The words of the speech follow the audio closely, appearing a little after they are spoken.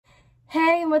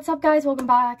what's up guys? Welcome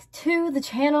back to the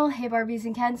channel. Hey Barbies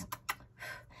and Kens.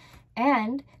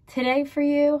 And today for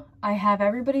you, I have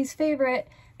everybody's favorite.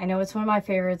 I know it's one of my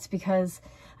favorites because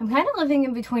I'm kind of living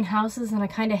in between houses and I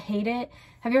kind of hate it.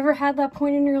 Have you ever had that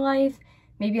point in your life?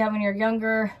 Maybe when you're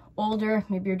younger, older,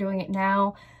 maybe you're doing it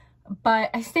now. But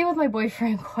I stay with my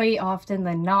boyfriend quite often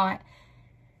than not.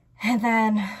 And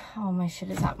then all my shit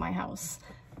is at my house,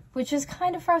 which is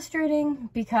kind of frustrating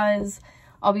because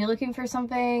I'll be looking for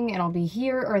something and I'll be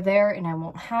here or there and I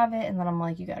won't have it. And then I'm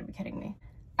like, you gotta be kidding me.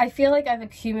 I feel like I've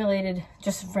accumulated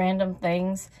just random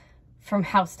things from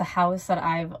house to house that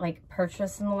I've like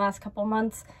purchased in the last couple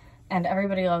months. And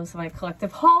everybody loves my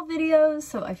collective haul videos.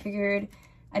 So I figured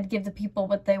I'd give the people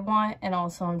what they want. And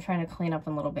also I'm trying to clean up a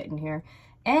little bit in here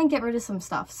and get rid of some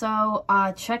stuff. So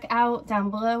check out down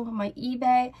below my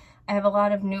eBay. I have a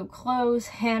lot of new clothes,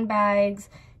 handbags,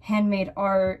 handmade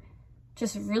art,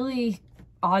 just really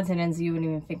odds and ends you wouldn't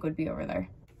even think would be over there.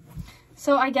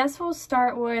 So I guess we'll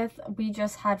start with, we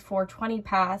just had 420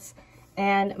 pass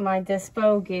and my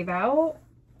dispo gave out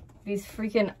these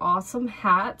freaking awesome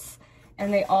hats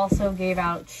and they also gave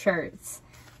out shirts.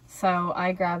 So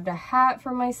I grabbed a hat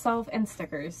for myself and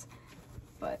stickers,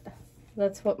 but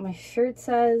that's what my shirt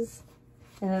says.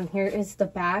 And then here is the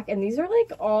back, and these are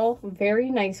like all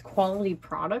very nice quality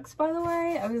products, by the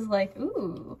way. I was like,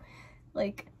 ooh,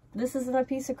 like this isn't a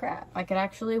piece of crap. I could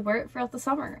actually wear it throughout the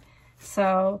summer.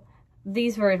 So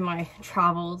these were in my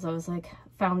travels. I was like,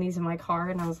 found these in my car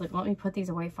and I was like, let me put these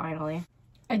away finally.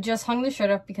 I just hung the shirt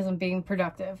up because I'm being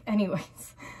productive.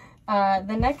 Anyways,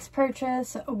 the next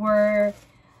purchase were,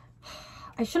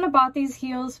 I shouldn't have bought these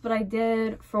heels, but I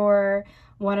did for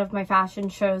one of my fashion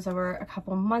shows that were a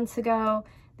couple months ago.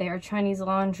 They are Chinese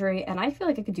laundry and I feel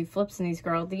like I could do flips in these,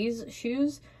 girl. These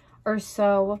shoes are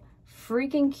so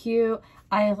freaking cute.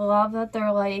 I love that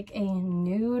they're like a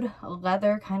nude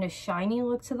leather kind of shiny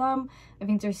look to them. I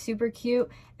think they're super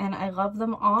cute and I love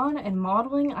them on, and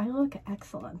modeling, I look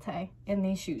excellent in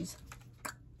these shoes.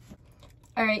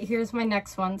 All right, here's my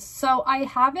next one. So I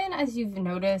haven't, as you've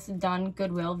noticed, done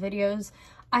Goodwill videos.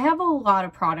 I have a lot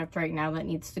of product right now that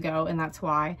needs to go, and that's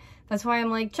why I'm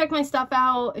like, check my stuff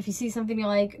out. If you see something you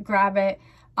like, grab it.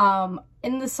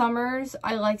 In the summers,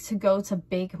 I like to go to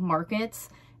big markets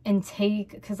and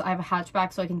take, because I have a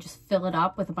hatchback so I can just fill it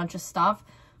up with a bunch of stuff,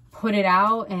 put it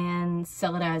out and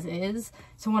sell it as is.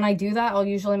 So when I do that, I'll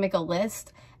usually make a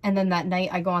list, and then that night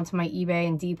I go onto my eBay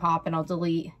and Depop and I'll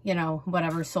delete, you know,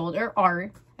 whatever sold, or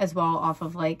art as well off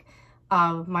of like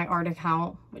my art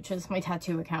account, which is my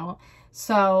tattoo account.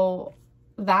 So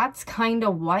that's kind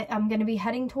of what I'm going to be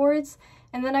heading towards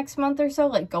in the next month or so,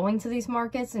 like going to these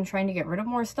markets and trying to get rid of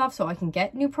more stuff so I can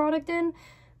get new product in.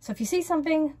 So if you see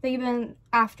something that you've been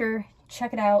after,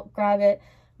 check it out, grab it.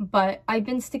 But I've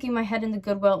been sticking my head in the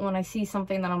Goodwill. When I see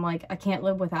something that I'm like, I can't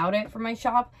live without it for my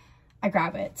shop, I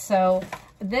grab it. So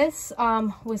this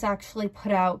was actually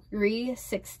put out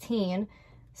 $3.16,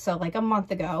 so like a month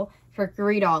ago, for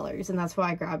 $3, and that's why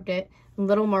I grabbed it.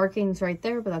 Little markings right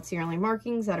there, but that's the only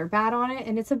markings that are bad on it,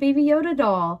 and it's a Baby Yoda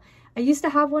doll. I used to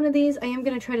have one of these. I am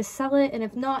going to try to sell it, and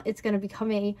if not, it's going to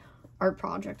become a art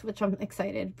project, which I'm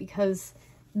excited because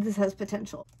this has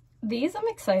potential. These I'm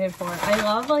excited for. I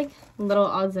love like little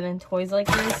odds and ends toys like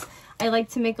this. I like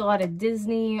to make a lot of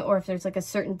Disney, or if there's like a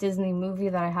certain Disney movie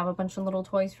that I have a bunch of little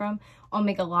toys from, I'll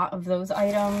make a lot of those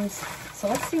items. So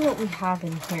let's see what we have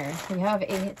in here. We have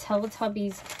a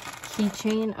Teletubbies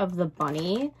keychain of the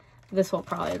bunny. This will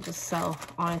probably just sell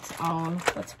on its own.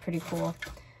 That's pretty cool.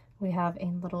 We have a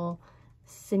little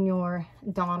Senor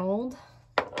Donald.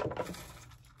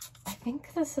 I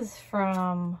think this is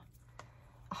from,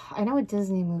 I know, a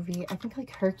Disney movie. I think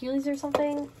like Hercules or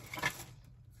something.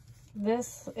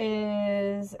 This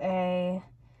is a,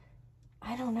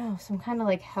 I don't know, some kind of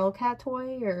like Hellcat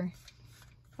toy, or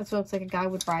that's what looks like a guy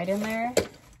would ride in there.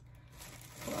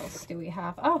 What else do we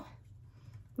have? Oh,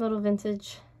 little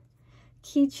vintage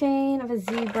keychain of a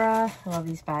zebra. I love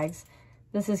these bags.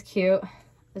 This is cute.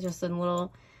 It's just a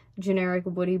little generic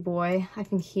Woody boy. I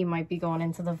think he might be going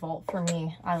into the vault for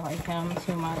me. I like him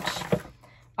too much.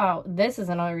 Oh, this is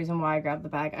another reason why I grabbed the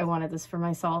bag. I wanted this for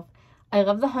myself. I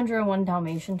love the 101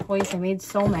 Dalmatian toys. I made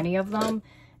so many of them,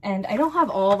 and I don't have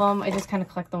all of them. I just kind of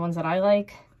collect the ones that I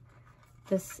like.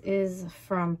 This is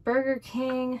from Burger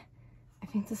King. I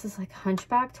think this is like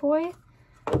Hunchback toy.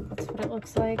 That's what it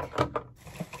looks like.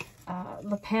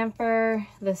 The Pamper.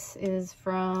 This is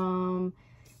from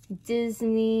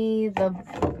Disney.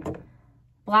 The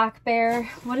Black Bear.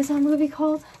 What is that movie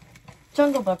called?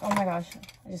 Jungle Book. Oh my gosh.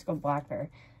 I just go Black Bear.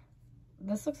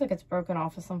 This looks like it's broken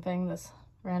off of something. This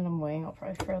random wing. I'll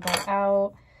probably throw that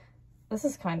out. This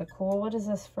is kind of cool. What is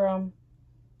this from?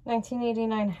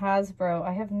 1989 Hasbro.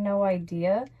 I have no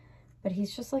idea, but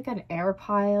he's just like an air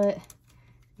pilot.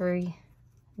 Very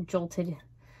jointed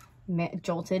man, not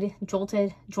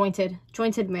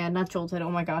jolted.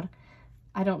 Oh my god.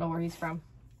 I don't know where he's from.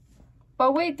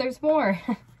 But wait, there's more.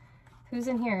 Who's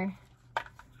in here?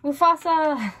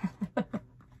 Mufasa!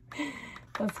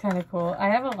 That's kind of cool. I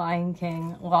have a Lion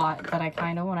King lot that I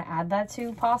kind of want to add that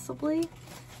to, possibly.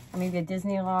 Or maybe a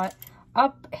Disney lot.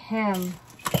 Up him.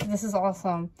 This is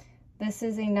awesome. This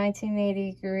is a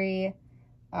 1983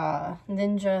 not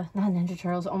Ninja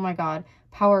Turtles. Oh my god.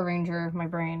 Power Ranger, my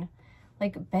brain.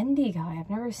 Like, bendy guy. I've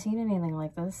never seen anything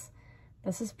like this.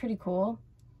 This is pretty cool.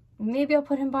 Maybe I'll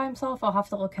put him by himself. I'll have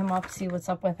to look him up, see what's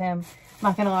up with him. I'm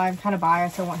not gonna lie, I'm kind of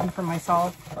biased. I want him for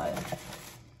myself, but...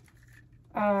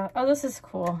 oh, this is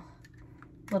cool.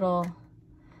 Little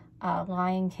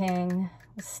Lion King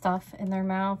stuff in their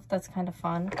mouth. That's kind of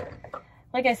fun.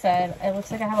 Like I said, it looks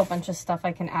like I have a bunch of stuff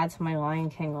I can add to my Lion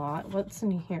King lot. What's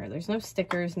in here? There's no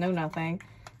stickers, no nothing.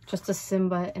 Just a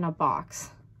Simba in a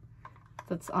box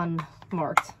that's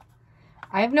unmarked.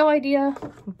 I have no idea,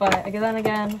 but then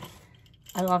again,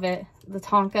 I love it. The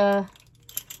Tonka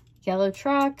yellow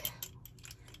truck.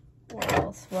 What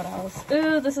else? What else?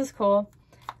 Ooh, this is cool.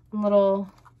 Little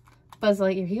Buzz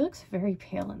Lightyear. He looks very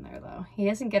pale in there, though. He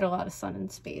doesn't get a lot of sun in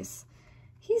space.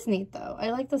 He's neat, though. I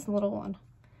like this little one.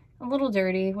 A little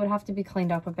dirty. Would have to be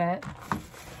cleaned up a bit.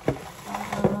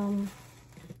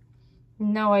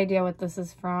 No idea what this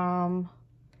is from.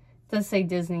 It does say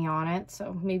Disney on it,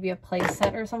 so maybe a play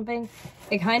set or something.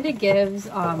 It kind of gives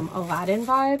Aladdin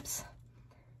vibes.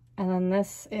 And then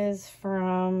this is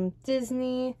from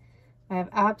Disney. I have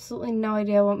absolutely no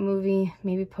idea what movie.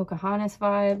 Maybe Pocahontas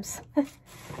vibes.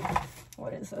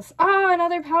 What is this? Oh,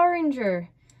 another Power Ranger.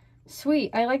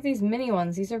 Sweet. I like these mini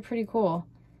ones. These are pretty cool.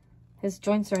 His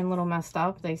joints are a little messed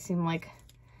up. They seem like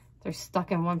they're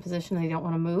stuck in one position. They don't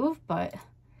want to move, but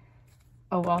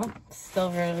oh well.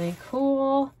 Still really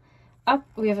cool. Up,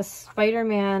 we have a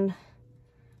Spider-Man.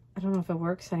 I don't know if it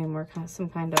works anymore. Some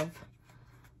kind of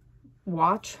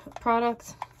watch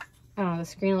product. I don't know, the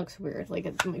screen looks weird, like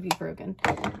it might be broken.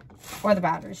 Or the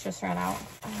batteries just ran out.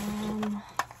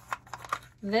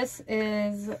 This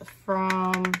is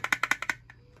from...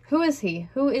 Who is he?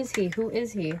 Who is he? Who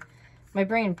is he? My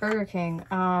brain, Burger King.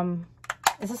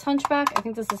 Is this Hunchback? I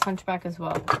think this is Hunchback as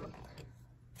well.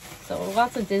 So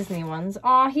lots of Disney ones.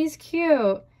 Aw, he's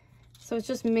cute. So it's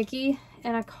just Mickey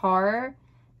in a car.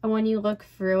 And when you look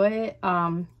through it,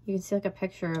 you can see like a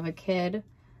picture of a kid.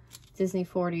 Disney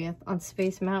 40th on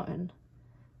Space Mountain.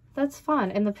 That's fun.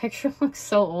 And the picture looks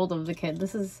so old of the kid.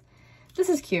 This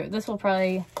is cute. This will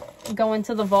probably go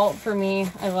into the vault for me.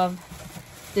 I love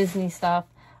Disney stuff.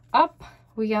 Up,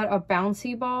 we got a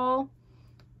bouncy ball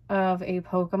of a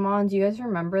Pokemon. Do you guys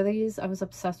remember these? I was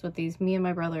obsessed with these. Me and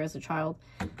my brother as a child.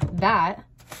 That,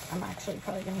 I'm actually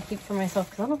probably going to keep for myself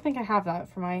because I don't think I have that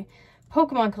for my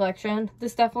Pokemon collection.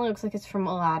 This definitely looks like it's from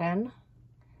Aladdin.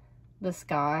 This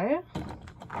guy.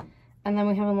 And then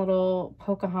we have a little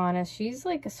Pocahontas. She's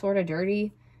like sort of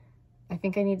dirty. I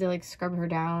think I need to like scrub her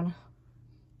down.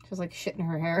 She was like shit in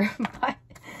her hair. But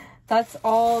that's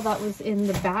all that was in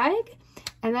the bag.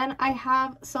 And then I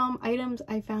have some items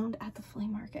I found at the flea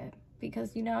market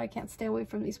because, you know, I can't stay away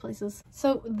from these places.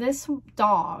 So this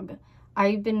dog,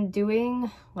 I've been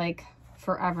doing like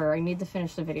forever. I need to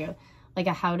finish the video, like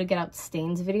a how to get out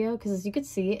stains video, because as you could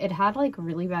see, it had like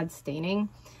really bad staining.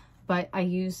 But I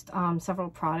used several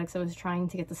products. I was trying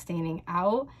to get the staining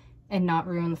out and not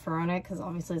ruin the fur on it because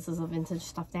obviously this is a vintage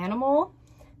stuffed animal.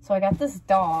 So I got this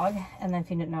dog, and then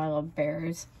if you didn't know, I love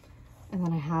bears. And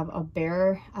then I have a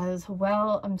bear as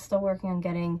well. I'm still working on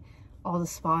getting all the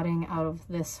spotting out of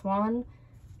this one.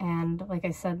 And like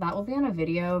I said, that will be on a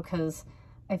video because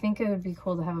I think it would be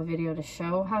cool to have a video to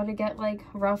show how to get like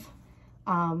rough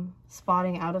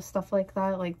spotting out of stuff like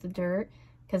that, like the dirt.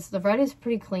 Because the red is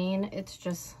pretty clean. It's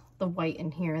just the white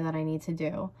in here that I need to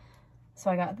do. So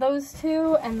I got those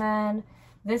two, and then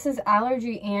this is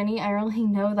Allergy Annie. I only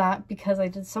know that because I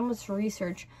did so much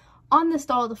research on this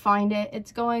doll to find it.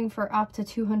 It's going for up to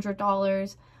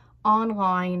 $200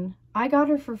 online. I got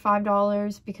her for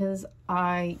 $5 because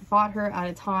I bought her at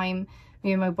a time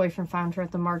me and my boyfriend found her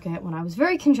at the market when I was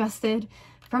very congested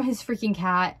from his freaking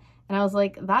cat, and I was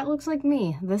like, that looks like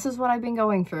me. This is what I've been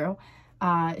going through.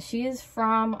 She is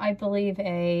from, I believe,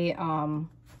 a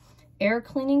air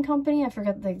cleaning company. I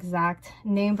forget the exact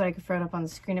name, but I could throw it up on the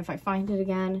screen if I find it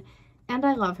again. And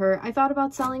I love her. I thought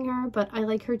about selling her, but I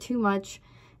like her too much.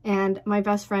 And my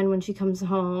best friend, when she comes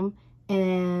home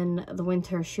in the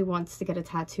winter, she wants to get a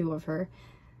tattoo of her.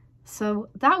 So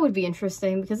that would be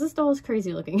interesting because this doll is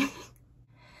crazy looking.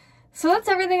 So that's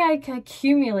everything I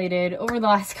accumulated over the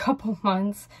last couple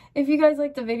months. If you guys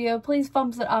liked the video, please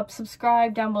thumbs it up,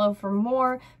 subscribe down below for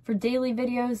more, for daily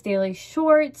videos, daily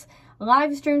shorts,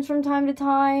 live streams from time to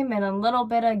time, and a little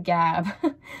bit of gab.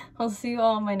 I'll see you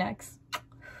all in my next.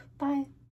 Bye.